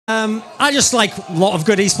I just like a lot of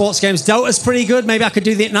good esports games. Dota's pretty good. Maybe I could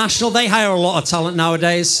do the international. They hire a lot of talent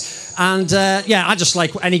nowadays. And yeah, I just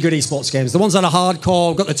like any good esports games. The ones that are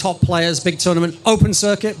hardcore, got the top players, big tournament, open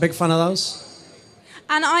circuit, big fan of those.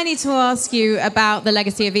 And I need to ask you about the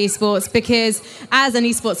legacy of esports, because as an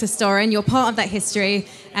esports historian, you're part of that history.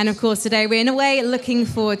 And of course, today we're in a way looking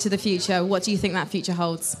forward to the future. What do you think that future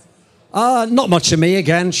holds? Not much of me,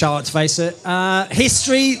 again, shout out to FaceIT.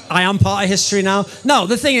 History, I am part of history now. No,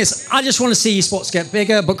 the thing is, I just want to see esports get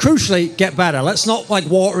bigger, but crucially, get better. Let's not like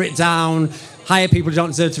water it down, hire people who don't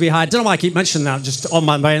deserve to be hired. Don't know why I keep mentioning that, just on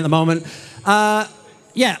my brain at the moment.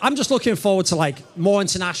 Yeah, I'm just looking forward to like more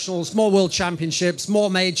internationals, more world championships, more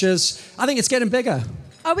majors. I think it's getting bigger.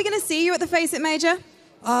 Are we going to see you at the FaceIT major?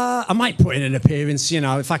 I might put in an appearance, you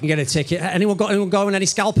know, if I can get a ticket. Anyone going? Any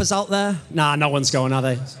scalpers out there? Nah, no one's going, are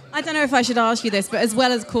they? I don't know if I should ask you this, but as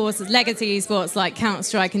well as, of course, legacy esports like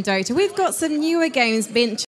Counter-Strike and Dota, we've got some newer games being